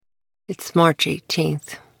It's March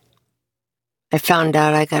 18th. I found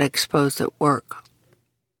out I got exposed at work.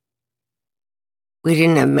 We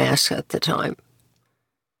didn't have masks at the time.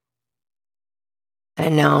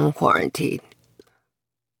 And now I'm quarantined.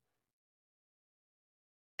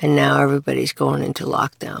 And now everybody's going into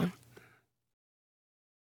lockdown.